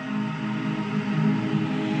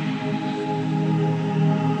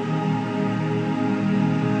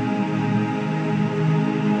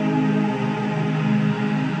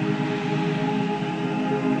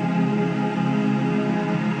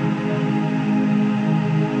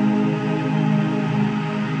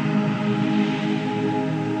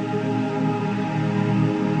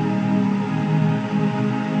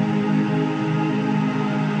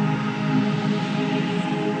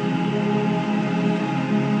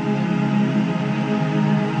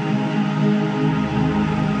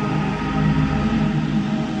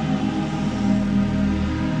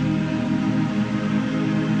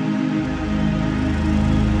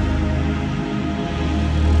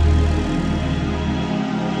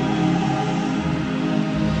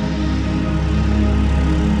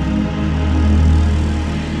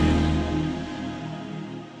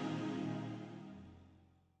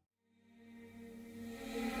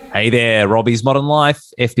 Hey there, Robbie's Modern Life,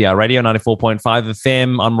 FBI Radio 94.5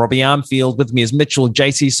 FM. I'm Robbie Armfield. With me is Mitchell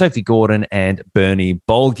JC, Sophie Gordon, and Bernie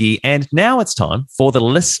Bolgi. And now it's time for the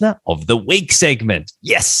Listener of the Week segment.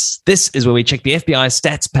 Yes, this is where we check the FBI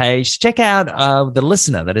stats page, check out the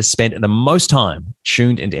listener that has spent the most time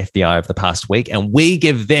tuned into FBI over the past week, and we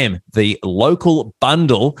give them the local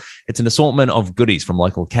bundle. It's an assortment of goodies from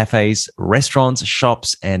local cafes, restaurants,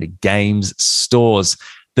 shops, and games stores.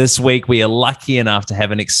 This week, we are lucky enough to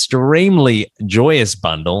have an extremely joyous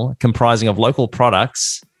bundle comprising of local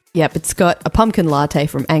products. Yep, it's got a pumpkin latte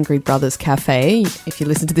from Angry Brothers Cafe. If you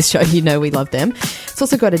listen to this show, you know we love them. It's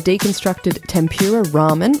also got a deconstructed tempura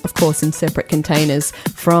ramen, of course in separate containers,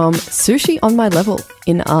 from Sushi on My Level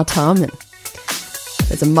in Artarmon.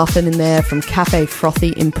 There's a muffin in there from Cafe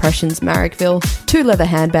Frothy Impressions Marrickville, 2 leather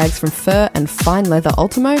handbags from Fur and Fine Leather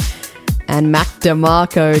Ultimo, and Mac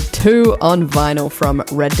DeMarco 2 on vinyl from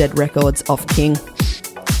Red Dead Records off King.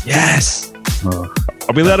 Yes! Oh.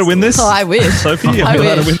 Are we allowed to win this? Oh, I wish. Sophie, are we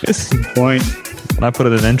allowed to win this? Point. Can I put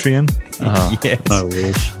an entry in? Yes. I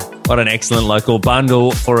wish. What an excellent local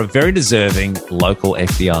bundle for a very deserving local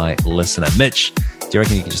FBI listener. Mitch, do you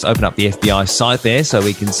reckon you can just open up the FBI site there so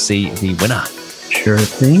we can see the winner? Sure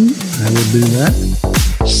thing. I will do that.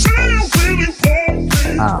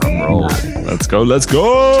 Roll. Let's go. Let's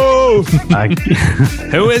go.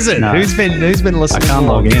 Who is it? No. Who's been listening? I can't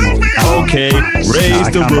log in. Okay, raise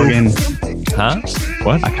I the can't log in. roof. Huh?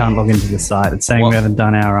 What? I can't log into the site. It's saying we haven't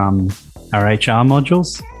done our HR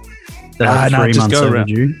modules. They're like 3 just months go around.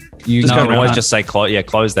 overdue. You No, can I always can't. just say,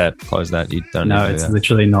 close that. You don't No, need to it's do that.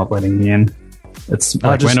 literally not letting me in. It's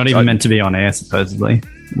like just- we're not even meant to be on air, supposedly.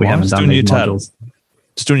 We Well, haven't just done do a new these tab. modules.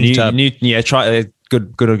 Just do a new tab. Try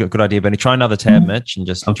good idea, Benny. Try another tab, Mitch, and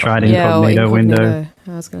just I've tried Yeah, or incognito window.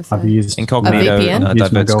 I was going to say. I've used incognito. A VPN? I've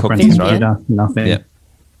used my diverts girlfriend's cookies, VPN? right? computer. Nothing. Yeah.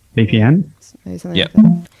 VPN? Maybe something Yep. like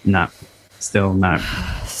that. No. Still no.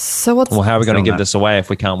 So what's Well, how are we going to Still give no. this away if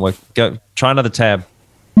we can't work? Go try another tab.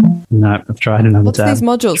 No, I've tried another what's tab. these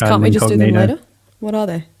modules? Tried Can't we just do them incognito. later? What are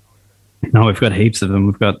they? No, we've got heaps of them.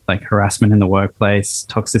 We've got like harassment in the workplace,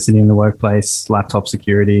 toxicity in the workplace, laptop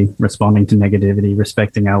security, responding to negativity,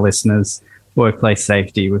 respecting our listeners, workplace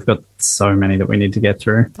safety. We've got so many that we need to get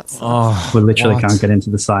through. Oh, We literally what? can't get into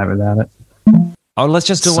the site without it. Oh, let's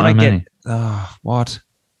just do So what I many. get. What?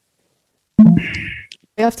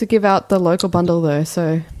 We have to give out the local bundle though,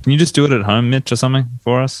 so Can you just do it at home, Mitch, or something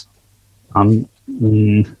for us? I'm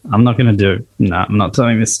not going to do. No, I'm not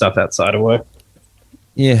doing this stuff outside of work.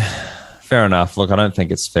 Yeah, fair enough. Look, I don't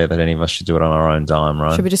think it's fair that any of us should do it on our own dime,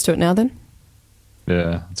 right? should we just do it now then?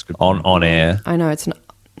 Yeah, that's good. On air. I know it's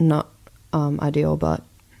not ideal, but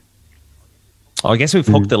I guess we've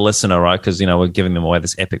hooked the listener, right? Because we're giving them away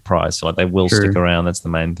this epic prize, so like they will True. stick around. That's the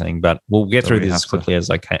main thing. But we'll get So through we this have as to- quickly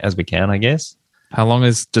as we can, I guess. How long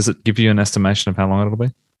does it give you an estimation of how long it'll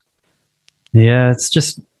be? Yeah, it's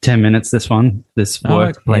just 10 minutes, this one, this Oh,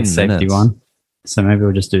 workplace 10 safety minutes. one. So maybe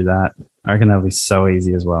we'll just do that. I reckon that'll be so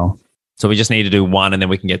easy as well. So we just need to do one, and then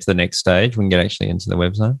we can get to the next stage. We can get actually into the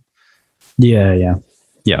website. Yeah.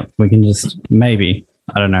 We can just maybe.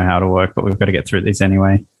 I don't know how to work, but we've got to get through these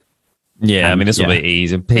anyway. Yeah, I mean, this will Yeah. be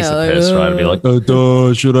easy. Piece Yeah, of piss, right? It'll be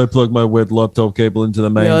like, should I plug my wet laptop cable into the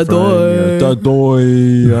mainframe?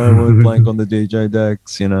 I won't blank on the DJ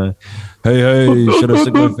decks, Hey, should I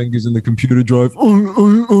stick my fingers in the computer drive?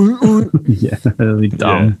 Yeah, that'll be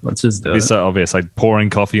dumb. Yeah. Let's just do It'll be it. so obvious, like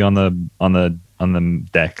pouring coffee on the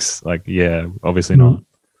decks. Like, yeah, obviously not.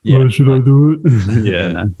 Yeah. Should I do it? Yeah,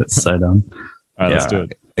 no, that's so dumb. All right, let's do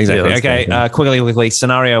it. Exactly. Yeah, let's okay, go. quickly.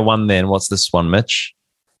 Scenario one then. What's this one, Mitch?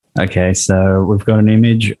 Okay, so we've got an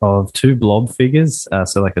image of two blob figures.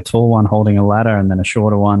 So like a tall one holding a ladder and then a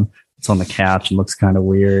shorter one. It's on the couch and looks kind of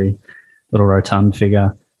weary, little rotund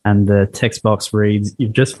figure. And the text box reads,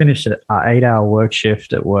 you've just finished an 8-hour work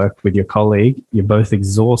shift at work with your colleague. You're both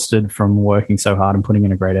exhausted from working so hard and putting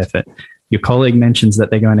in a great effort. Your colleague mentions that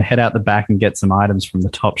they're going to head out the back and get some items from the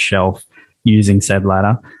top shelf using said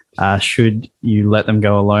ladder. Should you let them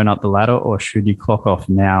go alone up the ladder, or should you clock off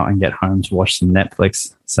now and get home to watch some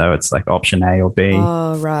Netflix? So it's like option A or B.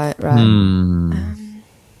 oh right.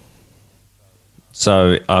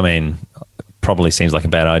 So, I mean, probably seems like a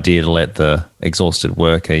bad idea to let the exhausted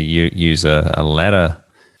worker use a ladder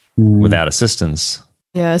without assistance.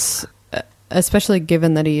 Yes, especially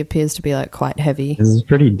given that he appears to be like quite heavy. This is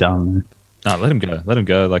pretty dumb. No, let him go. Let him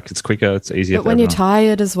go. Like, it's quicker. It's easier. But for when you're everyone.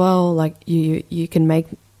 tired as well, like you can make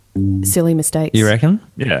silly mistakes. You reckon?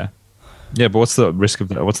 Yeah, but what's the risk of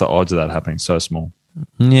that? What's the odds of that happening? So small.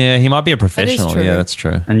 Yeah, he might be a professional. true. Yeah, that's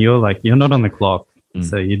true. And you're not on the clock,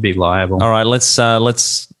 so you'd be liable. All right, let's.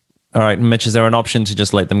 All right, Mitch, is there an option to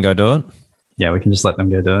just let them go do it? Yeah, we can just let them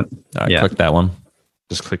go do it. All right, Yeah. click that one.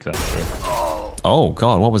 Just click that. Oh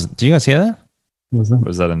God, what was it? Do you guys hear that? What was that?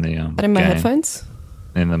 Was that in the But in my game? headphones?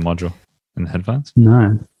 In the module? In the headphones?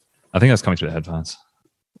 No. I think that's coming through the headphones.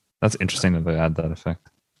 That's interesting that they add that effect.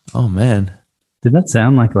 Oh man, Did that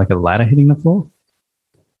sound like a ladder hitting the floor?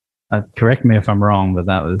 Correct me if I'm wrong, but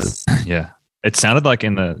that was Yeah, it sounded like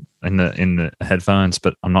in the headphones,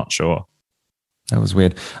 but I'm not sure. that was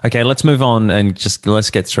weird. Okay, let's move on and just let's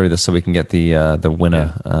get through this so we can get the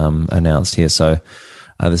winner announced here. So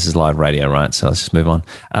this is live radio, right? So let's just move on.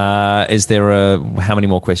 Is there how many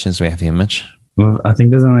more questions do we have here, Mitch? Well, I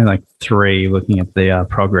think there's only like 3 looking at the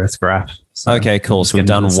progress graph. So Okay, cool. let's So we've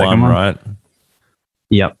get into done the second one, right?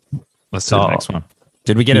 Yep. Let's do the next one.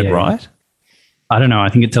 Did we get it Yeah. right? I don't know. I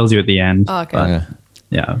think it tells you at the end. Oh, okay. Okay.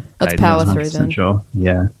 Yeah. Let's I'm power not through 100% then. Sure.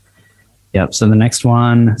 Yeah. Yep. So the next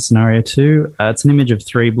one, scenario 2, it's an image of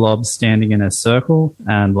 3 blobs standing in a circle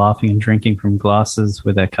and laughing and drinking from glasses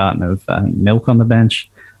with a carton of milk on the bench.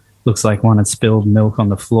 Looks like one had spilled milk on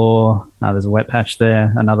the floor. There's a wet patch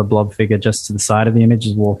there. Another blob figure just to the side of the image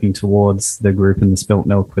is walking towards the group in the spilt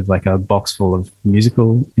milk with like a box full of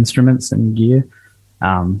musical instruments and gear.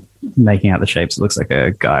 Making out the shapes, it looks like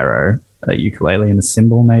a gyro, a ukulele, and a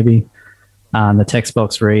cymbal maybe. The text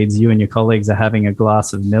box reads, "You and your colleagues are having a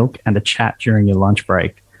glass of milk and a chat during your lunch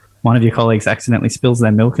break. One of your colleagues accidentally spills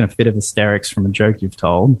their milk in a fit of hysterics from a joke you've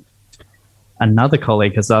told. Another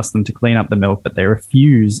colleague has asked them to clean up the milk, but they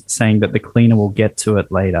refuse, saying that the cleaner will get to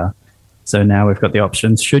it later. So now we've got the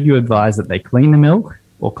options. Should you advise that they clean the milk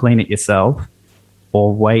or clean it yourself,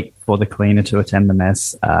 or wait for the cleaner to attend the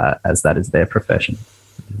mess, as that is their profession?"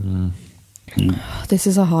 This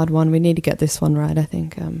is a hard one. We need to get this one right, I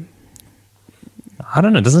think. I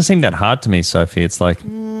don't know. It doesn't seem that hard to me, Sophie. It's like,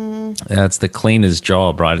 it's the cleaner's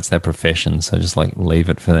job, right? It's their profession. So just like leave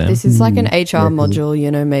it for them. This is like an HR module, you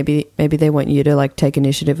know, maybe they want you to like take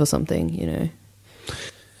initiative or something, you know.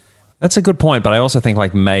 That's a good point, but I also think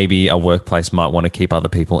like maybe a workplace might want to keep other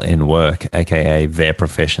people in work, aka their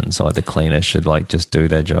profession. So like the cleaner should like just do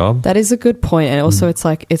their job. That is a good point. And also it's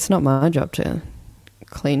like, it's not my job to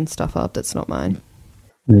clean stuff up. That's not mine.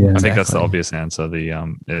 Yeah, I think that's the obvious answer.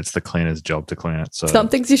 It's the cleaner's job to clean it. So some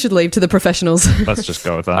things you should leave to the professionals. Let's just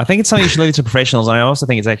go with that. I think it's something you should leave it to professionals. And I also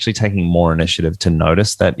think it's actually taking more initiative to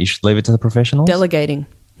notice that you should leave it to the professionals. Delegating.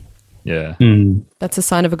 Yeah. That's a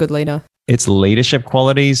sign of a good leader. It's leadership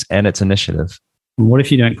qualities and it's initiative. And what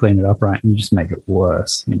if you don't clean it up right and you just make it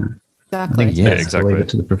worse, you know? Exactly. I think it's best to leave it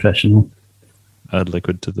to the professional. Add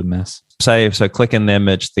liquid to the mess. So click in there,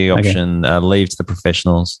 Mitch, the option leave to the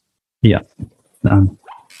professionals. Yeah.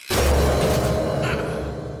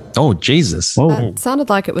 Oh, Jesus. That sounded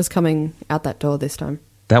like it was coming out that door this time.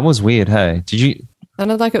 That was weird, hey? Did you?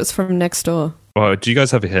 Sounded like it was from next door. Oh, do you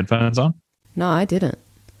guys have your headphones on? No, I didn't.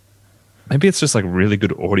 Maybe it's just like really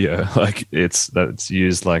good audio. Like it's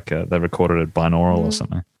used like they recorded it binaural or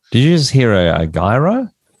something. Did you just hear a gyro?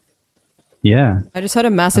 Yeah. I just heard a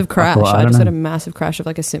massive crash. I just heard a massive crash of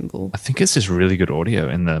like a cymbal. I think it's just really good audio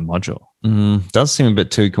in the module. Does seem a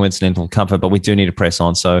bit too coincidental comfort, but we do need to press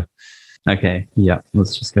on. So, okay, yeah,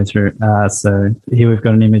 let's just go through. So here we've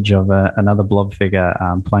got an image of another blob figure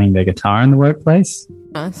playing their guitar in the workplace.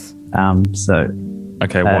 Nice.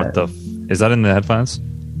 Okay, what the? Is that in the headphones?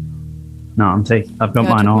 No, I've got mine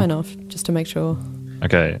I took off. mine off just to make sure.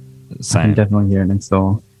 Okay, I can definitely hear it next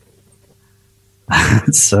door.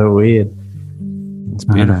 It's so weird. It's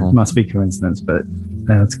beautiful. It must be coincidence, but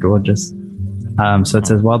it's gorgeous. So it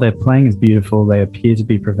says, while their playing is beautiful, they appear to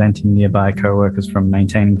be preventing nearby co-workers from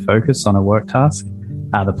maintaining focus on a work task.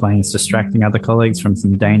 The playing is distracting other colleagues from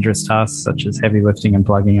some dangerous tasks, such as heavy lifting and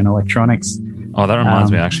plugging in electronics. Oh, that reminds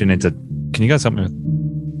me. I actually need to... Can you guys help me with...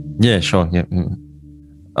 Yeah, sure. Yeah.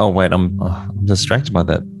 Oh, wait. I'm distracted by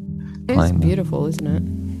that. It's beautiful, isn't it?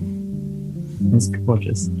 It's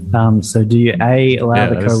gorgeous. So do you A, allow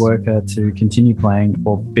the co-worker to continue playing,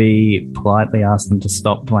 or B, politely ask them to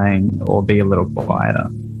stop playing, or be a little quieter?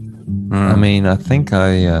 I mean, I think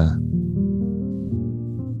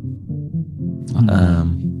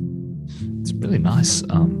it's really nice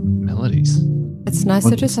melodies. It's nice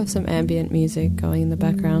to just have some ambient music going in the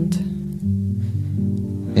background.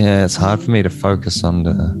 Yeah, it's hard for me to focus on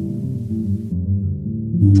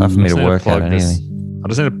it's hard for me to work out anything. I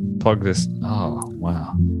just need to plug this. Oh,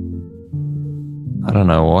 wow. I don't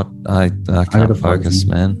know what. I can't focus,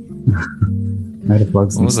 man. I had to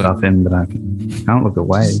plug some stuff in, but I can't look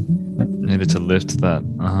away. Needed to lift that.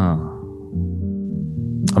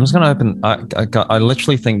 I'm just going to open... I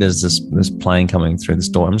literally think there's this plane coming through this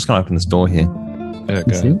door. I'm just going to open this door here.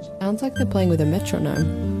 Okay. Sounds like they're playing with a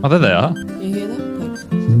metronome. Oh, there they are. You hear that?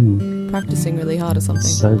 Like, practicing really hard or something.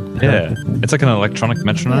 So yeah. It's like an electronic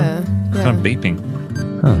metronome. Yeah. Kind of beeping.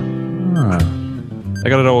 Huh. They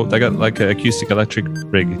got it all. They got like an acoustic electric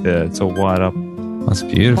rig there. It's all wired up. That's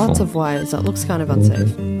beautiful. Lots of wires. That looks kind of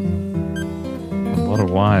unsafe. A lot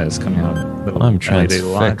of wires coming out. Little I'm LED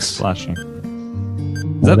lights flashing.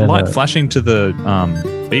 Is that light flashing to the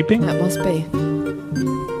beeping? That must be.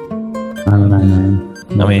 I don't know,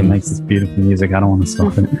 man. I mean, it makes this beautiful music. I don't want to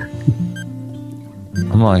stop it.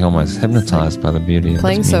 I'm like almost hypnotized by the beauty of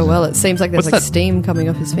Playing this so music. well, it seems like there's What's like that? steam coming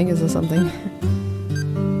off his fingers or something.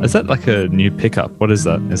 Is that like a new pickup? What is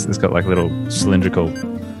that? It's got like little stack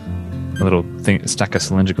of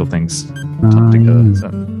cylindrical things tucked together. Is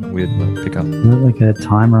that a weird little pickup? There's like a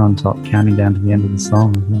timer on top counting down to the end of the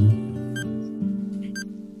song.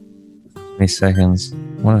 20 seconds.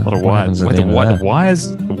 What A lot of wires. Wait,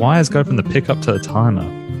 the wires go from the pickup to the timer.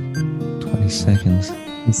 20 seconds.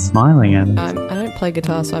 He's smiling at us. I don't play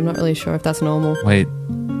guitar, so I'm not really sure if that's normal. Wait.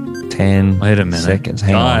 10 Wait a minute. seconds.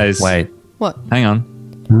 Hang Guys. on. Wait. What? Hang on.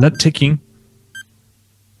 That ticking.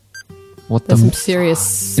 What There's some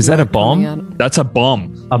serious. Is that a smoke coming bomb? out. That's a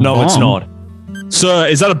bomb. No, it's not. Sir,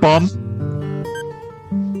 is that a bomb?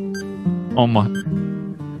 Oh my.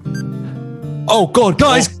 Oh God,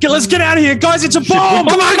 guys, let's get out of here, guys! It's a bomb!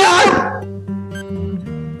 Oh my God!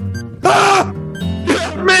 Ah!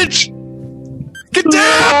 Mitch! Get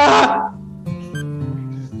down!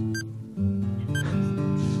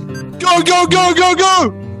 Go, go, go, go,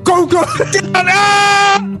 go! Go, go! Get down!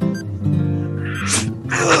 Ah!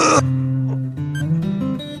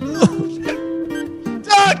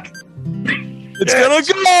 Duck! It's gonna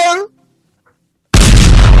go!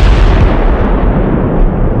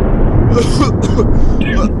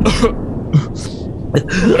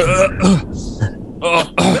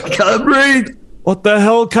 I can't breathe. What the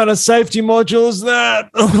hell kind of safety module is that?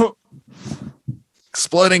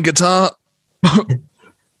 Exploding guitar.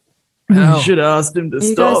 You should have asked him to Are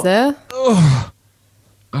you stop. guys there?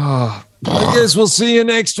 I guess we'll see you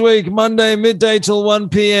next week, Monday, midday till 1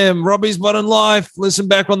 p.m. Robbie's Modern Life. Listen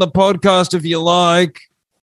back on the podcast if you like.